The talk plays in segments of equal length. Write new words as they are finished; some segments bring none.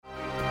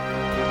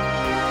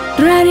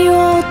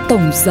Radio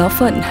Tổng Giáo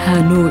phận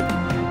Hà Nội.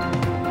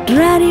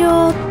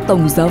 Radio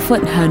Tổng Giáo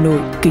phận Hà Nội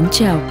kính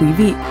chào quý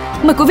vị.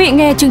 Mời quý vị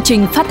nghe chương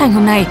trình phát thanh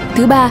hôm nay,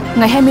 thứ Ba,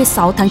 ngày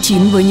 26 tháng 9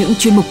 với những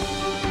chuyên mục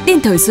tin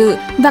thời sự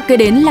và kế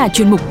đến là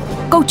chuyên mục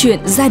câu chuyện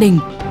gia đình.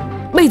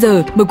 Bây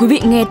giờ mời quý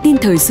vị nghe tin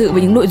thời sự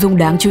với những nội dung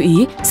đáng chú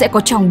ý sẽ có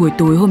trong buổi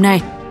tối hôm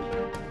nay.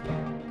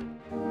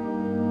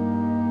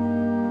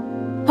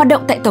 Hoạt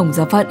động tại Tổng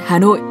Giáo phận Hà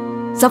Nội.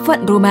 Giáo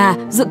phận Roma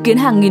dự kiến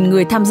hàng nghìn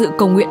người tham dự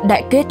cầu nguyện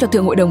đại kết cho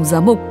Thượng Hội đồng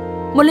Giám mục.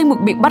 Một linh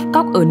mục bị bắt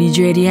cóc ở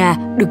Nigeria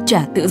được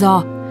trả tự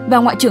do và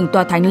Ngoại trưởng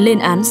Tòa Thánh lên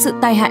án sự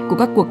tai hại của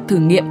các cuộc thử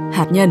nghiệm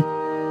hạt nhân.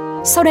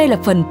 Sau đây là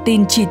phần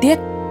tin chi tiết.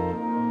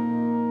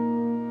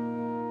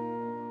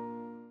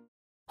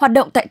 Hoạt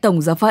động tại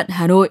Tổng Giáo phận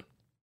Hà Nội.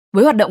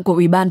 Với hoạt động của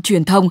Ủy ban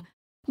Truyền thông,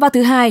 vào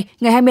thứ Hai,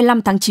 ngày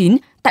 25 tháng 9,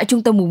 tại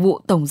Trung tâm Mục vụ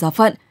Tổng Giáo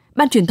phận,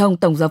 Ban Truyền thông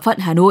Tổng Giáo phận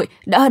Hà Nội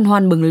đã hân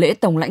hoan mừng lễ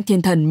Tổng lãnh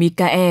Thiên thần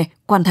Michael,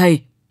 Quan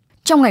Thầy.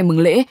 Trong ngày mừng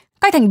lễ,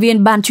 các thành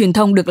viên Ban Truyền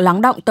thông được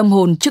lắng đọng tâm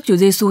hồn trước Chúa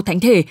Giêsu Thánh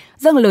Thể,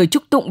 dâng lời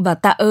chúc tụng và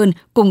tạ ơn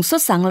cùng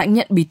xuất sáng lãnh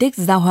nhận bí tích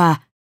giao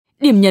hòa.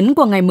 Điểm nhấn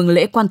của ngày mừng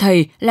lễ Quan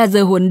Thầy là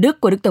giờ huấn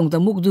đức của Đức Tổng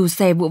giám mục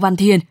Giuse Vũ Văn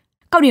Thiên.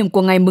 Cao điểm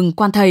của ngày mừng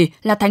Quan Thầy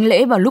là thánh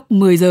lễ vào lúc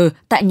 10 giờ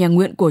tại nhà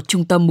nguyện của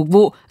Trung tâm Mục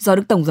vụ do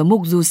Đức Tổng giám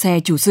mục Giuse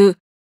chủ sự.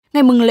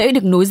 Ngày mừng lễ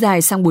được nối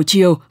dài sang buổi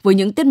chiều với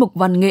những tiết mục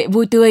văn nghệ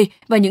vui tươi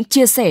và những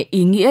chia sẻ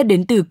ý nghĩa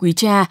đến từ quý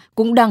cha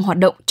cũng đang hoạt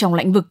động trong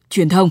lĩnh vực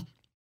truyền thông.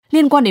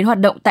 Liên quan đến hoạt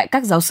động tại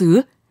các giáo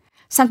xứ,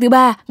 sáng thứ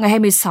Ba, ngày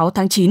 26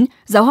 tháng 9,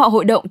 giáo họ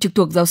hội động trực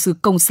thuộc giáo xứ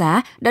Công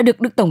Xá đã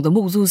được Đức Tổng giám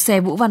mục Giuse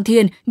Vũ Văn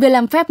Thiên về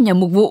làm phép nhà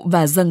mục vụ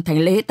và dâng thánh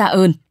lễ tạ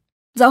ơn.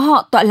 Giáo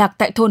họ tọa lạc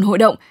tại thôn Hội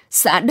động,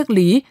 xã Đức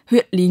Lý,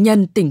 huyện Lý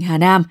Nhân, tỉnh Hà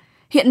Nam.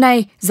 Hiện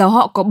nay, giáo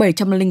họ có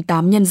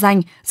 708 nhân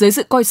danh dưới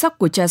sự coi sóc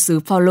của cha xứ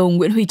Phaolô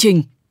Nguyễn Huy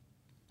Trình.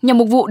 Nhà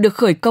mục vụ được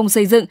khởi công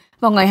xây dựng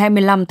vào ngày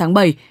 25 tháng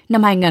 7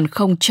 năm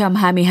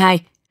 2022.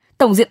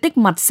 Tổng diện tích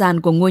mặt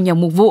sàn của ngôi nhà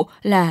mục vụ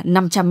là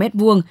 500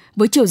 m²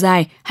 với chiều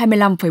dài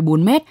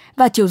 25,4 m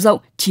và chiều rộng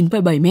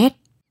 9,7 m.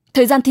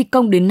 Thời gian thi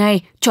công đến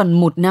nay tròn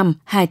 1 năm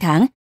 2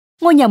 tháng.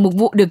 Ngôi nhà mục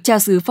vụ được cha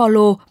xứ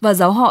Phaolô và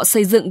giáo họ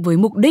xây dựng với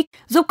mục đích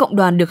giúp cộng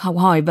đoàn được học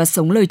hỏi và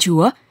sống lời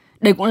Chúa.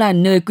 Đây cũng là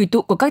nơi quy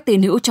tụ của các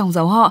tín hữu trong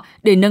giáo họ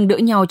để nâng đỡ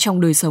nhau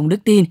trong đời sống đức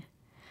tin.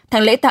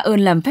 Thánh lễ tạ ơn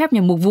làm phép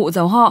nhà mục vụ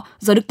giáo họ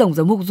do Đức Tổng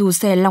giám mục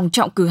Giuse long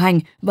trọng cử hành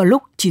vào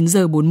lúc 9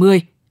 giờ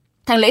 40.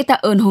 Thánh lễ tạ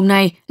ơn hôm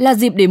nay là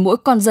dịp để mỗi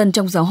con dân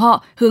trong giáo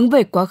họ hướng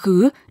về quá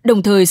khứ,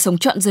 đồng thời sống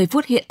trọn giây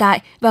phút hiện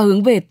tại và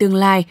hướng về tương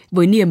lai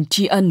với niềm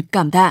tri ân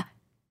cảm tạ.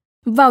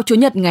 Vào Chủ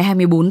nhật ngày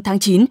 24 tháng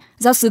 9,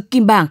 giáo xứ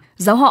Kim Bảng,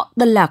 giáo họ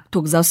Tân Lạc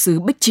thuộc giáo xứ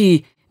Bích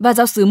Trì và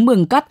giáo xứ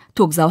Mường Cắt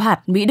thuộc giáo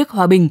hạt Mỹ Đức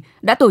Hòa Bình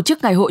đã tổ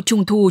chức ngày hội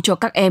Trung thu cho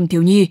các em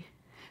thiếu nhi.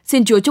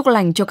 Xin Chúa chúc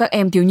lành cho các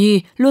em thiếu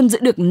nhi luôn giữ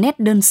được nét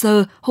đơn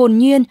sơ, hồn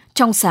nhiên,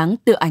 trong sáng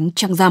tựa ánh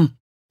trăng rằm.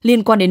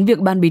 Liên quan đến việc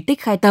ban bí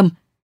tích khai tâm,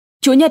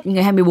 Chủ nhật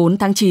ngày 24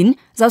 tháng 9,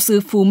 giáo xứ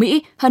Phú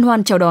Mỹ hân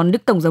hoan chào đón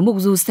Đức Tổng giám mục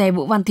Giuse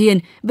Vũ Văn Thiên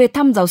về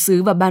thăm giáo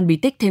xứ và ban bí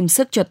tích thêm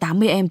sức cho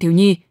 80 em thiếu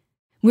nhi.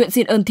 Nguyện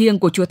xin ơn thiêng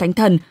của Chúa Thánh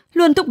Thần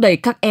luôn thúc đẩy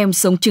các em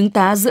sống chứng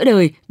tá giữa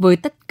đời với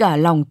tất cả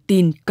lòng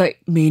tin cậy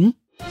mến.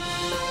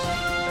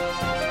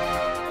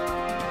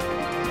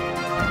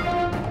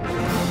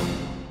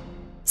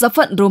 Giáo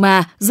phận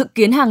Roma dự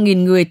kiến hàng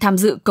nghìn người tham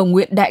dự cầu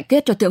nguyện đại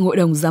kết cho Thượng Hội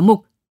đồng Giám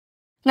mục.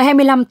 Ngày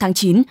 25 tháng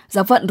 9,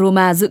 giáo phận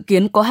Roma dự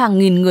kiến có hàng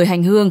nghìn người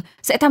hành hương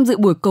sẽ tham dự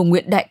buổi cầu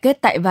nguyện đại kết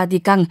tại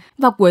Vatican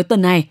vào cuối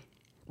tuần này.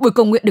 Buổi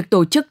cầu nguyện được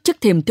tổ chức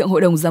trước thềm Thượng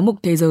Hội đồng Giám mục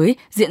Thế giới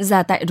diễn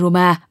ra tại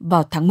Roma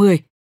vào tháng 10.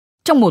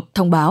 Trong một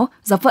thông báo,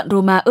 giáo phận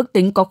Roma ước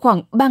tính có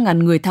khoảng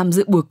 3.000 người tham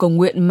dự buổi cầu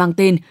nguyện mang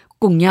tên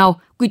Cùng nhau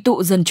quy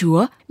tụ dân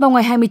Chúa vào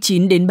ngày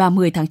 29 đến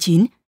 30 tháng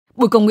 9.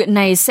 Buổi cầu nguyện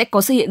này sẽ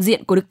có sự hiện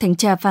diện của Đức Thánh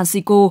Cha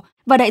Francisco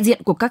và đại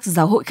diện của các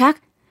giáo hội khác.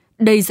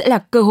 Đây sẽ là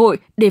cơ hội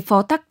để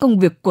phó tác công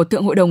việc của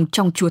Thượng Hội đồng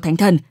trong Chúa Thánh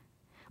Thần.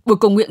 Buổi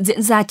cầu nguyện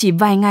diễn ra chỉ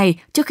vài ngày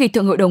trước khi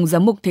Thượng Hội đồng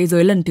Giám mục Thế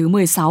giới lần thứ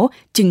 16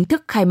 chính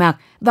thức khai mạc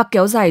và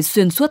kéo dài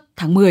xuyên suốt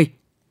tháng 10.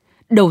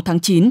 Đầu tháng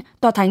 9,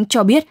 Tòa Thánh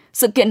cho biết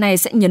sự kiện này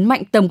sẽ nhấn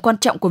mạnh tầm quan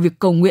trọng của việc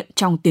cầu nguyện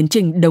trong tiến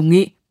trình đồng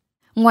nghị.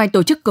 Ngoài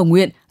tổ chức cầu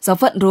nguyện, giáo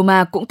phận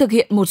Roma cũng thực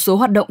hiện một số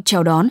hoạt động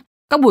chào đón.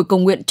 Các buổi cầu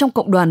nguyện trong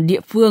cộng đoàn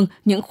địa phương,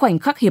 những khoảnh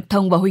khắc hiệp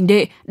thông và huynh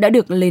đệ đã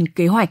được lên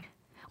kế hoạch.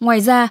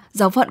 Ngoài ra,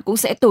 giáo phận cũng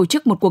sẽ tổ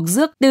chức một cuộc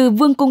rước từ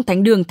Vương cung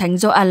Thánh đường Thánh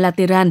Gioan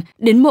Lateran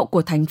đến mộ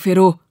của Thánh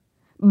Phêrô.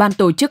 Ban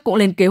tổ chức cũng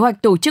lên kế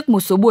hoạch tổ chức một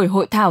số buổi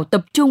hội thảo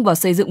tập trung vào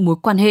xây dựng mối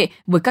quan hệ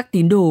với các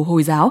tín đồ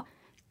Hồi giáo,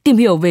 tìm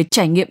hiểu về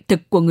trải nghiệm thực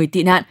của người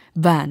tị nạn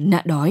và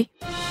nạn đói.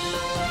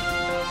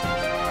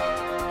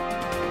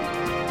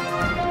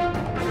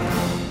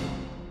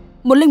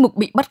 Một linh mục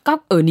bị bắt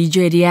cóc ở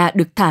Nigeria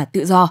được thả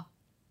tự do.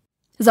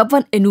 Giáo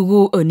phận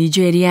Enugu ở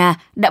Nigeria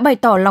đã bày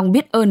tỏ lòng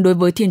biết ơn đối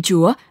với Thiên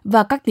Chúa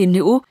và các tín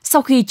hữu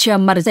sau khi cha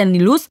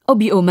Marzenilus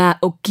Obioma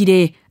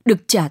Okide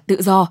được trả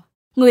tự do,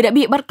 người đã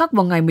bị bắt cóc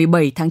vào ngày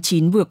 17 tháng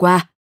 9 vừa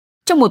qua.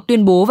 Trong một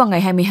tuyên bố vào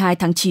ngày 22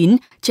 tháng 9,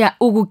 cha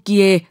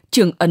Ugukie,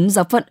 trưởng ấn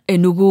giáo phận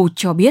Enugu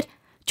cho biết,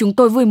 chúng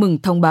tôi vui mừng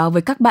thông báo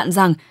với các bạn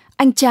rằng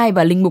anh trai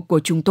và linh mục của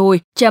chúng tôi,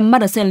 cha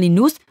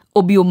Marzenilus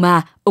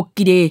Obioma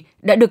Okide,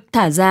 đã được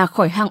thả ra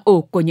khỏi hang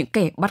ổ của những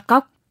kẻ bắt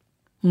cóc.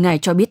 Ngài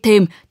cho biết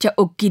thêm, cha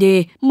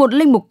Okide, một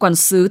linh mục quản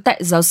xứ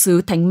tại giáo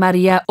xứ Thánh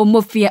Maria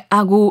Omofia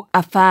Agu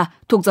Afa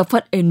thuộc giáo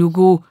phận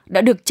Enugu,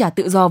 đã được trả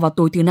tự do vào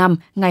tối thứ Năm,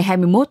 ngày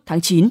 21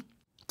 tháng 9.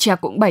 Cha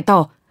cũng bày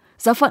tỏ,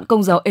 giáo phận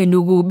Công giáo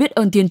Enugu biết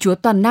ơn Thiên Chúa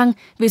toàn năng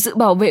vì sự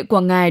bảo vệ của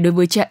Ngài đối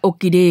với cha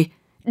Okide,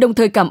 đồng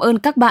thời cảm ơn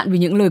các bạn vì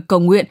những lời cầu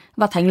nguyện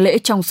và thánh lễ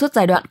trong suốt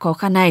giai đoạn khó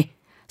khăn này.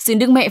 Xin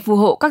Đức Mẹ phù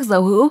hộ các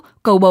giáo hữu,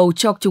 cầu bầu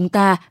cho chúng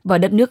ta và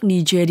đất nước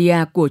Nigeria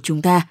của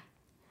chúng ta.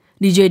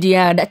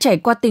 Nigeria đã trải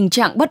qua tình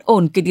trạng bất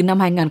ổn kể từ năm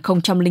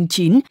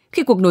 2009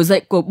 khi cuộc nổi dậy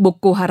của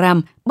Boko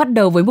Haram bắt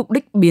đầu với mục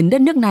đích biến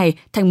đất nước này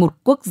thành một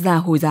quốc gia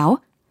Hồi giáo.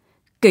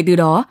 Kể từ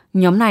đó,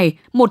 nhóm này,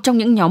 một trong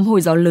những nhóm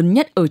Hồi giáo lớn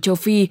nhất ở châu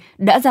Phi,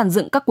 đã dàn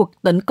dựng các cuộc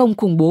tấn công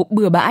khủng bố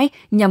bừa bãi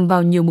nhằm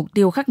vào nhiều mục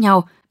tiêu khác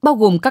nhau, bao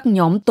gồm các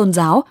nhóm tôn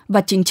giáo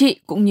và chính trị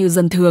cũng như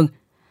dân thường.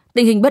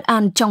 Tình hình bất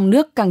an trong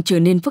nước càng trở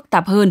nên phức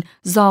tạp hơn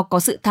do có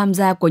sự tham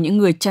gia của những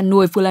người chăn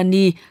nuôi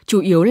Fulani,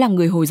 chủ yếu là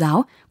người Hồi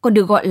giáo, còn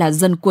được gọi là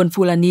dân quân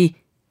Fulani.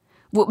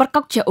 Vụ bắt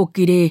cóc cha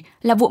Okide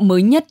là vụ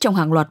mới nhất trong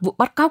hàng loạt vụ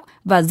bắt cóc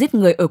và giết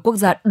người ở quốc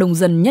gia đông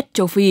dân nhất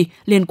châu Phi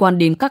liên quan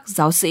đến các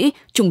giáo sĩ,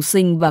 chủng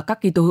sinh và các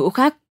Kitô hữu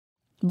khác.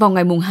 Vào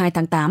ngày 2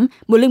 tháng 8,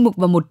 một linh mục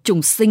và một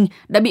chủng sinh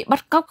đã bị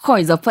bắt cóc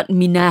khỏi giáo phận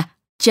Mina.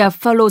 Cha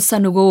Paulo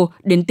Sanogo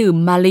đến từ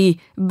Mali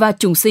và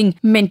chủng sinh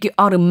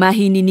Melchior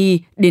Mahinini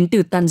đến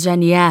từ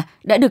Tanzania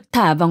đã được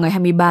thả vào ngày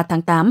 23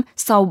 tháng 8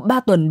 sau 3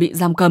 tuần bị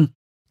giam cầm.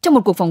 Trong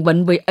một cuộc phỏng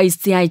vấn với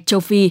ACI châu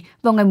Phi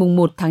vào ngày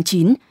 1 tháng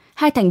 9,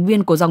 hai thành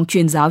viên của dòng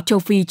truyền giáo châu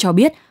Phi cho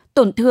biết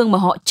tổn thương mà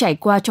họ trải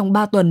qua trong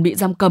 3 tuần bị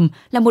giam cầm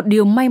là một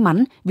điều may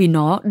mắn vì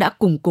nó đã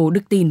củng cố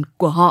đức tin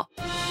của họ.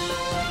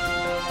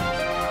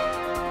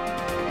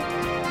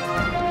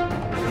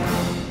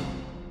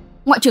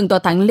 Ngoại trưởng Tòa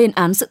Thánh lên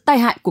án sự tai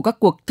hại của các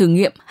cuộc thử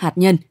nghiệm hạt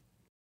nhân.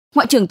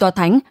 Ngoại trưởng Tòa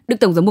Thánh, Đức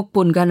Tổng giám mục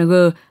Paul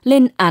Gallagher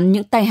lên án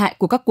những tai hại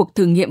của các cuộc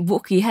thử nghiệm vũ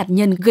khí hạt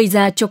nhân gây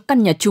ra cho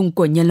căn nhà chung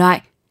của nhân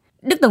loại.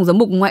 Đức Tổng giám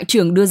mục Ngoại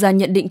trưởng đưa ra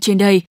nhận định trên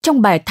đây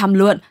trong bài tham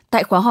luận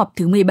tại khóa họp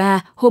thứ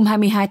 13 hôm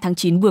 22 tháng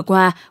 9 vừa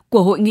qua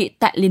của Hội nghị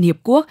tại Liên Hiệp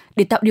Quốc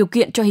để tạo điều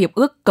kiện cho Hiệp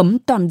ước cấm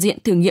toàn diện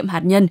thử nghiệm hạt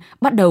nhân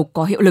bắt đầu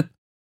có hiệu lực.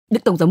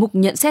 Đức Tổng giám mục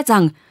nhận xét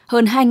rằng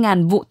hơn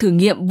 2.000 vụ thử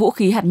nghiệm vũ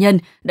khí hạt nhân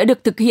đã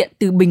được thực hiện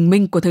từ bình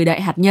minh của thời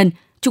đại hạt nhân.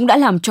 Chúng đã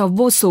làm cho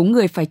vô số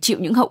người phải chịu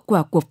những hậu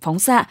quả của phóng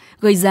xạ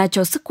gây ra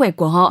cho sức khỏe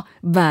của họ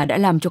và đã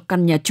làm cho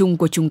căn nhà chung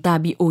của chúng ta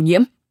bị ô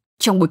nhiễm.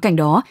 Trong bối cảnh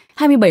đó,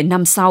 27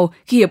 năm sau,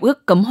 khi Hiệp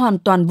ước cấm hoàn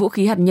toàn vũ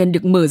khí hạt nhân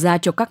được mở ra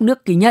cho các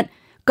nước ký nhận,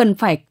 cần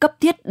phải cấp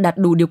thiết đạt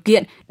đủ điều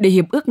kiện để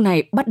Hiệp ước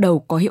này bắt đầu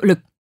có hiệu lực.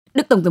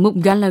 Đức Tổng giám mục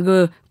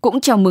Gallagher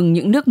cũng chào mừng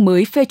những nước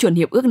mới phê chuẩn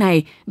hiệp ước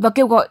này và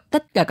kêu gọi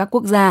tất cả các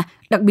quốc gia,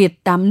 đặc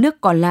biệt 8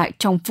 nước còn lại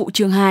trong phụ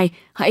chương 2,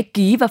 hãy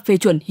ký và phê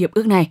chuẩn hiệp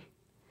ước này.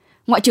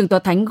 Ngoại trưởng Tòa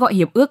Thánh gọi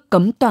hiệp ước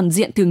cấm toàn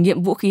diện thử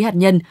nghiệm vũ khí hạt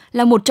nhân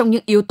là một trong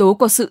những yếu tố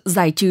của sự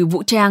giải trừ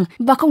vũ trang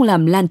và không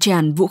làm lan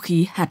tràn vũ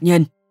khí hạt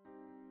nhân.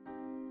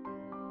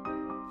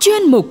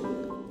 Chuyên mục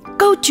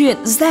Câu chuyện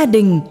gia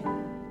đình.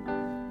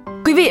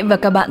 Quý vị và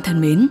các bạn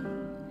thân mến,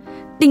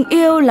 tình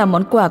yêu là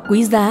món quà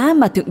quý giá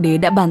mà Thượng Đế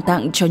đã ban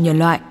tặng cho nhân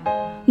loại.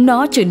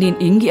 Nó trở nên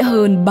ý nghĩa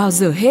hơn bao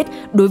giờ hết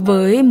đối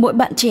với mỗi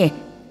bạn trẻ.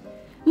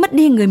 Mất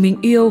đi người mình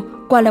yêu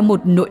quả là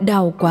một nỗi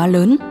đau quá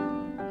lớn.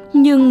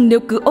 Nhưng nếu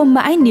cứ ôm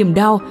mãi niềm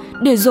đau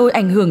để rồi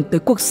ảnh hưởng tới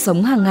cuộc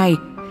sống hàng ngày,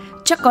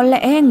 chắc có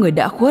lẽ người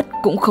đã khuất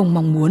cũng không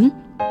mong muốn.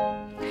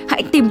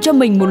 Hãy tìm cho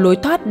mình một lối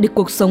thoát để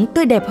cuộc sống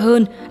tươi đẹp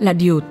hơn là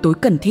điều tối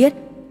cần thiết.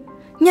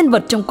 Nhân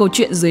vật trong câu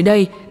chuyện dưới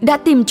đây đã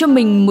tìm cho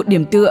mình một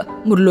điểm tựa,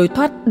 một lối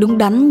thoát đúng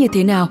đắn như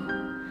thế nào.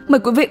 Mời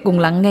quý vị cùng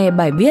lắng nghe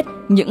bài viết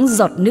Những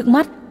giọt nước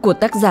mắt của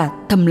tác giả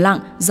thầm lặng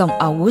dòng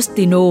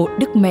Augustino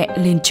Đức Mẹ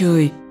lên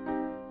trời.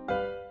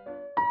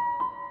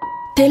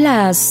 Thế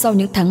là sau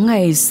những tháng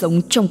ngày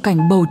sống trong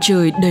cảnh bầu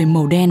trời đầy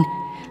màu đen,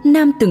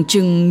 Nam tưởng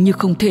chừng như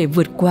không thể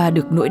vượt qua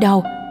được nỗi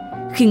đau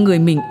khi người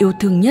mình yêu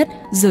thương nhất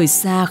rời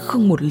xa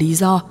không một lý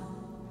do.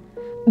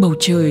 Bầu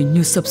trời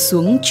như sập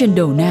xuống trên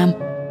đầu Nam.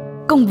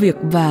 Công việc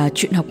và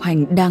chuyện học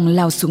hành đang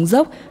lao xuống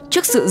dốc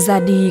trước sự ra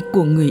đi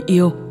của người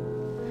yêu.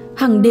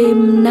 Hàng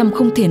đêm Nam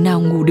không thể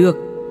nào ngủ được.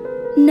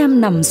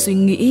 Nam nằm suy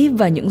nghĩ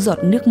và những giọt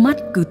nước mắt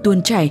cứ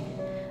tuôn chảy.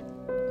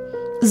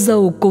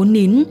 Dầu cố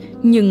nín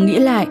nhưng nghĩ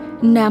lại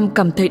Nam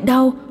cảm thấy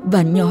đau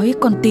và nhói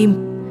con tim.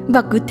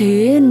 Và cứ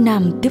thế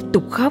Nam tiếp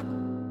tục khóc.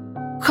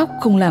 Khóc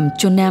không làm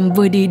cho Nam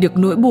vơi đi được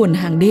nỗi buồn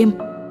hàng đêm.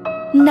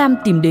 Nam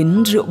tìm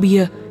đến rượu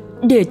bia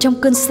để trong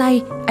cơn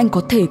say anh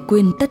có thể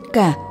quên tất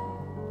cả.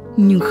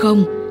 Nhưng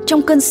không,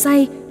 trong cơn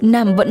say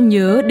Nam vẫn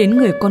nhớ đến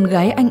người con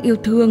gái anh yêu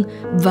thương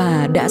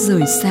và đã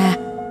rời xa.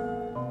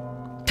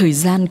 Thời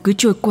gian cứ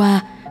trôi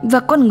qua và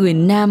con người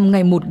Nam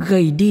ngày một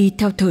gầy đi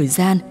theo thời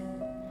gian.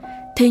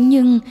 Thế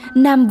nhưng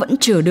Nam vẫn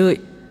chờ đợi,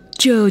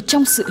 chờ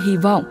trong sự hy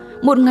vọng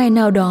một ngày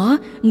nào đó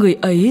người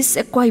ấy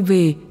sẽ quay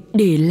về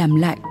để làm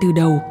lại từ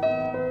đầu.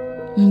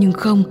 Nhưng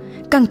không,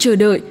 càng chờ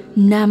đợi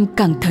Nam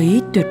càng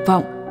thấy tuyệt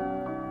vọng.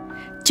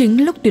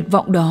 Chính lúc tuyệt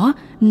vọng đó,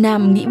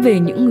 Nam nghĩ về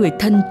những người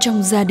thân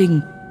trong gia đình.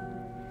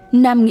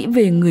 Nam nghĩ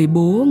về người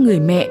bố, người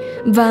mẹ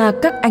và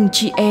các anh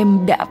chị em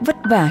đã vất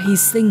vả hy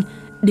sinh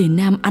để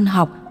Nam ăn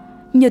học,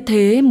 nhờ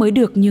thế mới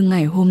được như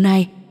ngày hôm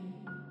nay.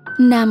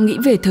 Nam nghĩ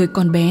về thời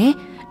còn bé,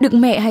 được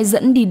mẹ hay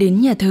dẫn đi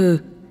đến nhà thờ.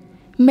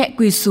 Mẹ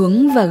quỳ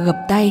xuống và gập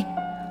tay,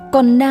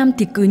 còn Nam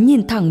thì cứ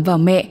nhìn thẳng vào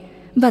mẹ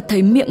và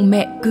thấy miệng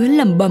mẹ cứ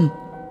lẩm bẩm.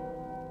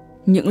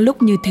 Những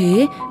lúc như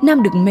thế,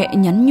 Nam được mẹ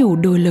nhắn nhủ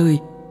đôi lời.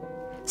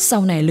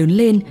 Sau này lớn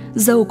lên,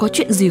 dẫu có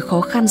chuyện gì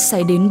khó khăn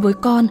xảy đến với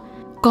con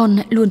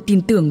hãy luôn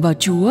tin tưởng vào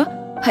Chúa,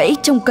 hãy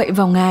trông cậy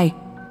vào Ngài,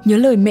 nhớ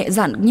lời mẹ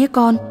dặn nhé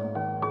con.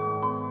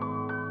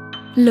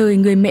 Lời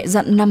người mẹ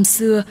dặn năm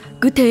xưa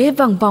cứ thế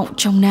vang vọng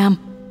trong Nam.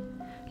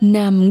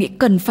 Nam nghĩ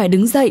cần phải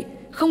đứng dậy,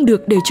 không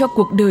được để cho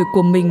cuộc đời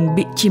của mình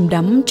bị chìm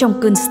đắm trong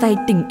cơn say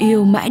tình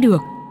yêu mãi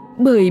được,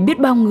 bởi biết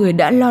bao người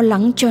đã lo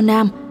lắng cho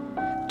Nam.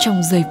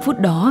 Trong giây phút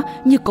đó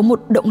như có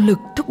một động lực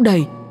thúc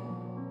đẩy.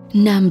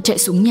 Nam chạy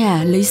xuống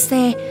nhà lấy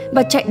xe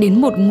và chạy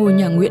đến một ngôi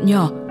nhà nguyện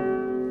nhỏ.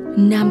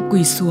 Nam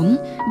quỳ xuống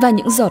và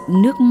những giọt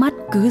nước mắt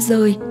cứ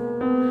rơi.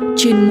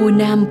 Trên môi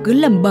Nam cứ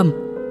lẩm bẩm: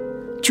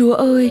 Chúa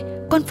ơi,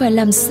 con phải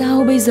làm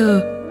sao bây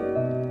giờ?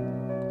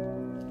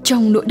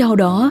 Trong nỗi đau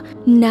đó,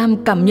 Nam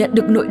cảm nhận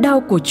được nỗi đau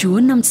của Chúa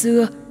năm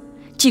xưa.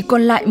 Chỉ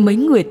còn lại mấy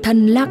người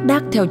thân lác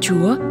đác theo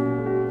Chúa.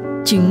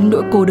 Chính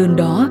nỗi cô đơn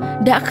đó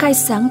đã khai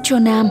sáng cho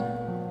Nam.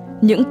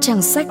 Những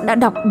trang sách đã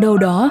đọc đâu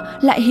đó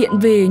lại hiện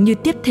về như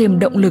tiếp thêm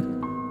động lực.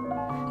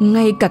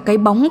 Ngay cả cái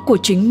bóng của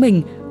chính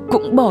mình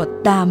cũng bỏ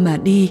ta mà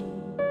đi.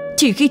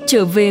 Chỉ khi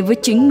trở về với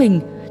chính mình,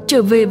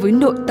 trở về với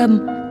nội tâm,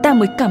 ta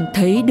mới cảm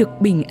thấy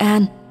được bình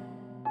an.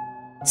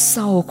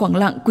 Sau khoảng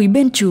lặng quý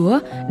bên Chúa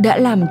đã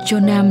làm cho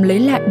Nam lấy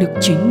lại được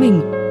chính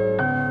mình.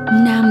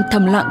 Nam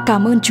thầm lặng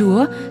cảm ơn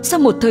Chúa sau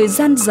một thời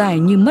gian dài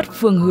như mất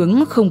phương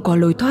hướng, không có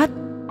lối thoát.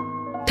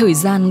 Thời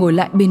gian ngồi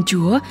lại bên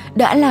Chúa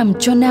đã làm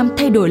cho Nam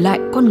thay đổi lại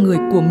con người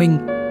của mình.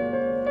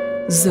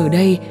 Giờ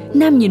đây,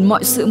 Nam nhìn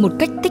mọi sự một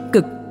cách tích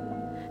cực.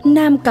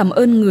 Nam cảm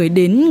ơn người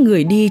đến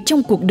người đi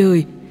trong cuộc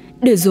đời,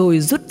 để rồi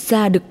rút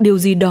ra được điều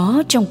gì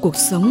đó trong cuộc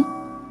sống.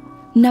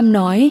 Nam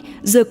nói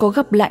giờ có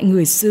gặp lại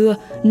người xưa,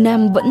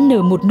 Nam vẫn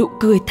nở một nụ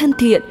cười thân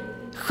thiện,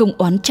 không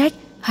oán trách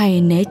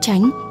hay né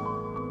tránh.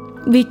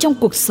 Vì trong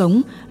cuộc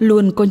sống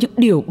luôn có những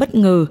điều bất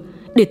ngờ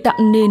để tạo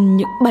nên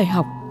những bài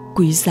học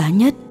quý giá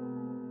nhất.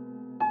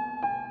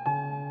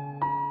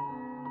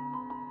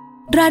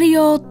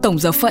 Radio Tổng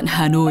Giáo phận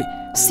Hà Nội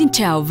xin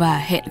chào và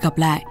hẹn gặp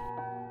lại.